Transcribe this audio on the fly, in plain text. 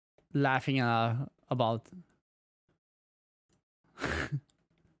laughing about.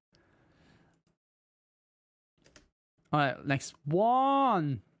 All right, next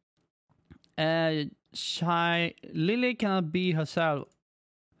one. Shylily cannot be herself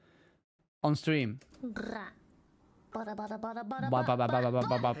on stream. Hey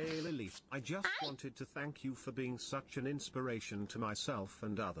Lily, I just wanted to thank you for being such an inspiration to myself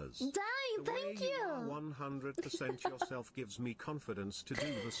and others. Dang, thank you. 100% yourself gives me confidence to do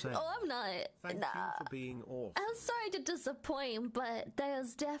the same. Oh, I'm not. Thank you for being awesome. I'm sorry to disappoint, but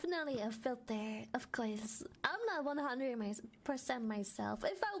there's definitely a filter, of course. I'm not 100% myself.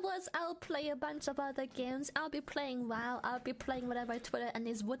 If I was, I'll play a bunch of other games. I'll be playing WoW. I'll be playing whatever Twitter and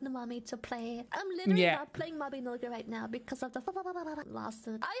these wouldn't want me to play. I'm literally not playing Mabinogi right now because of the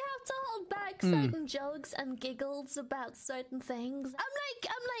lawsuit. I have to hold back certain jokes and giggles about certain things.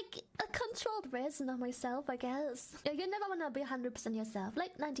 I'm like a controlled version of myself, I guess. Yeah, you never want to be 100% yourself.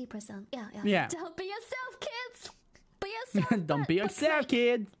 Like 90%. Yeah. Don't be yourself, kids. Be yourself. Don't be yourself,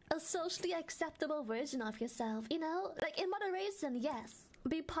 kid. A socially acceptable version of yourself, you know? Like in moderation, yes.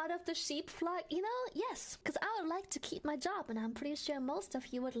 Be part of the sheep flock, you know? Yes. Because I would like to keep my job, and I'm pretty sure most of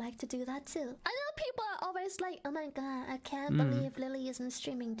you would like to do that too. I know people are always like, oh my god, I can't believe Lily isn't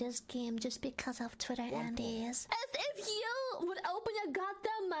streaming this game just because of Twitter and this. As if you would open your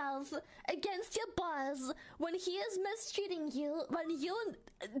goddamn mouth against your boss when he is mistreating you, when you...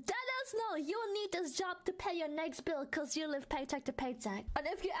 Deadass no, you need this job to pay your next bill because you live paycheck to paycheck. And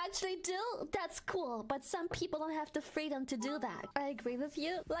if you actually do, that's cool. But some people don't have the freedom to do that. I agree with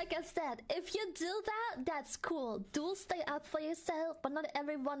you. Like I said, if you do that, that's cool. Do stay up for yourself, but not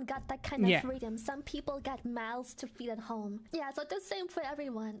everyone got that kind of freedom. Some people got mouths to feed at home. Yeah, so the same for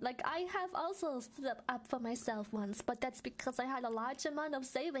everyone. Like I have also stood up for myself once, but that's because I had a large amount of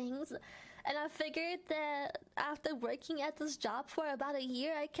savings. And I figured that after working at this job for about a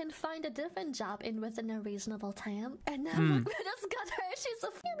year, I can find a different job within a reasonable time. And now look what just got her. She's a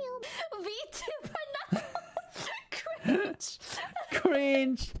VTuber now. Cringe.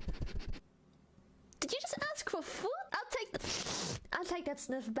 Cringe. Did you just ask for food? I'll take that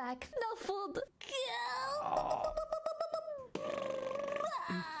sniff back. No food.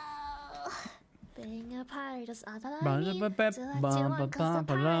 Being a pirate is all that I need.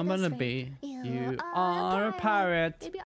 You are a pirate. Baby,